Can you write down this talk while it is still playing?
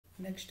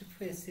Next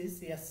phase is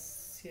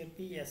SAP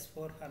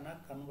S/4HANA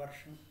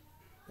conversion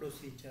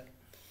procedure.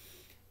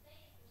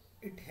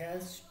 It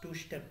has two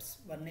steps.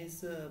 One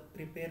is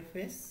prepare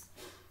phase,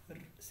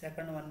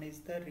 second one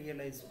is the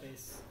realize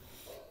phase.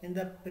 In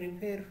the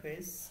prepare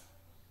phase,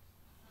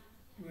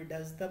 we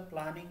does the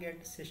planning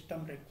and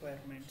system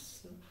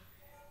requirements,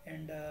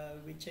 and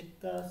we check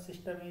the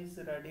system is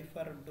ready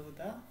for do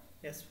the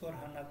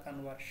S/4HANA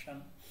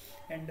conversion,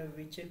 and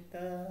we check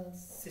the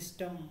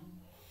system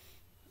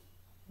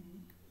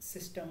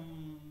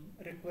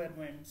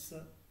requirements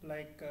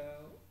like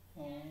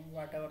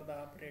whatever the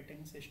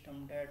operating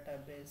system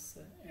database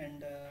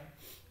and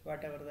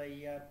whatever the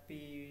ERP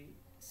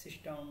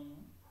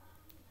system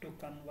to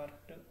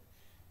convert,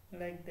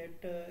 like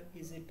that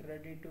is it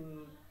ready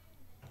to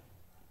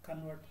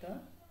convert the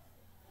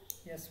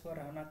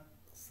S/4HANA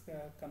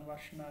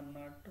conversion or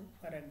not.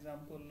 For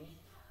example,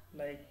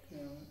 like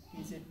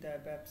is it the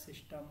ABAP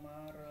system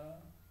or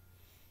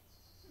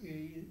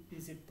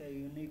is it the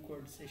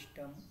Unicode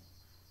system,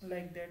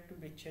 like that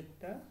we check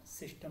the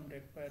system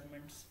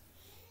requirements.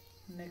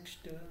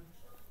 Next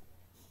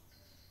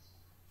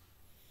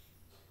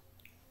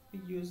we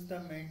use the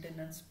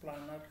maintenance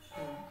planner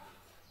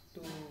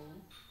to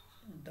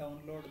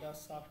download the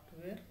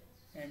software,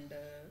 and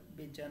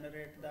we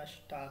generate the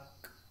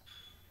stock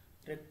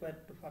required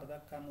for the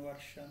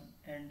conversion,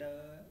 and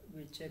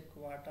we check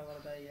whatever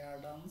the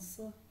add-ons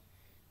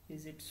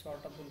is it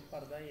suitable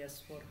for the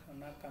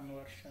S/4HANA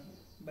conversion.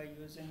 By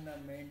using the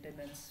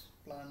maintenance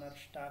planner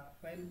stock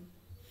file,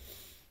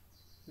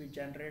 we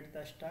generate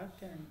the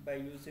stock, and by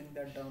using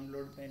the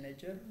download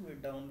manager, we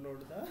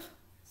download the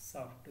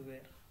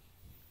software.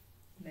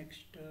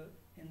 Next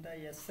in the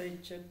SI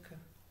check,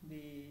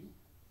 we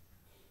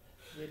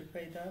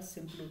verify the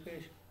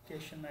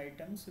simplification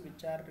items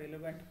which are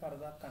relevant for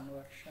the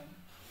conversion.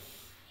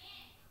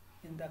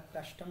 In the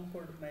custom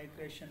code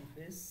migration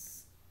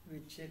phase,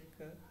 we check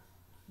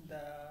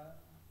the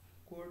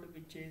code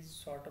which is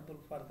suitable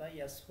for the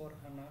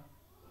S/4HANA.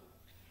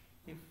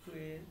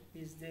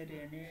 Is there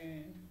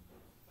any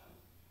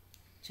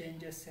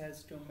changes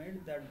has to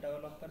made, the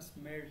developers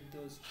made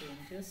those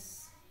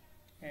changes,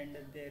 and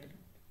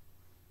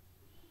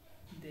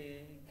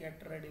they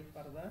get ready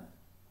for the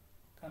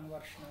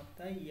conversion of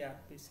the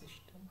ERP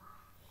system.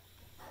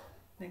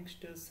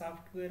 Next,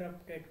 software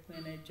update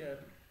manager.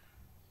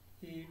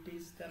 It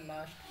is the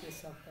last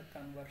phase of the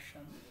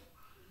conversion.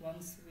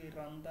 Once we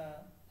run the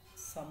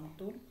sum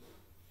tool,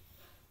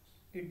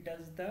 it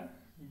does the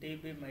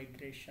DB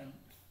migration.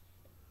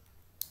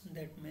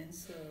 That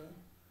means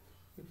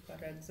if for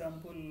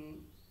example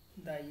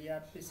the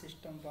ERP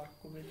system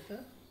work with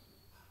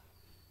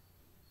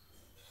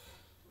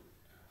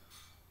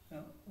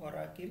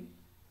Oracle,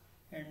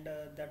 and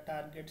the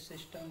target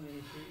system we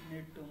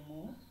need to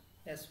move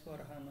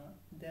S/4HANA,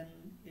 then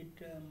it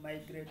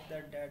migrate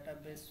the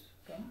database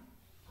from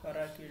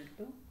Oracle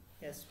to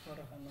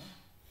S/4HANA.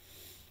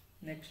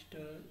 Next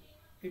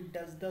it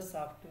does the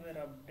software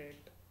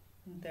update.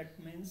 That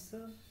means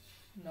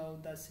now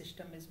the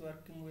system is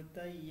working with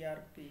the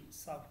ERP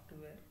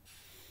software.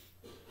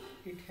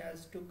 It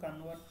has to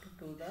convert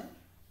to the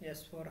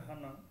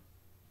S/4HANA.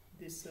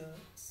 This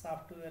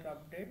software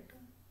update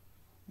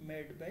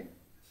made by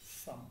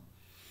some.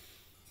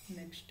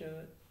 Next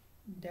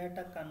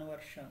data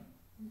conversion.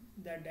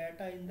 The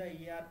data in the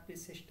ERP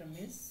system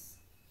is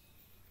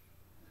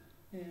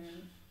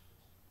in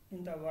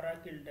the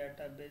Oracle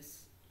database.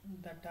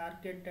 The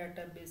target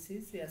database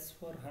is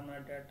S/4HANA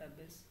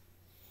database.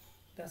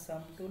 The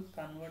sum tool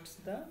converts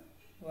the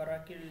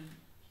Oracle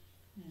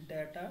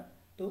data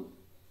to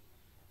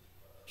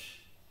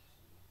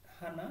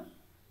HANA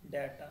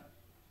data.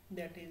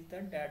 That is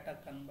the data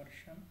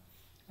conversion.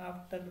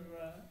 After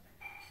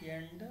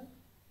end,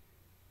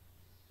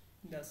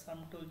 the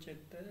sum tool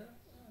check the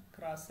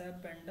cross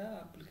app and the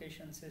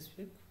application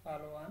specific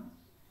follow on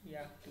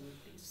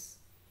activities.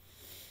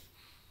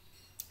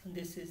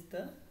 This is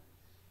the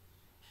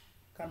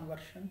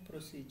conversion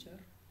procedure.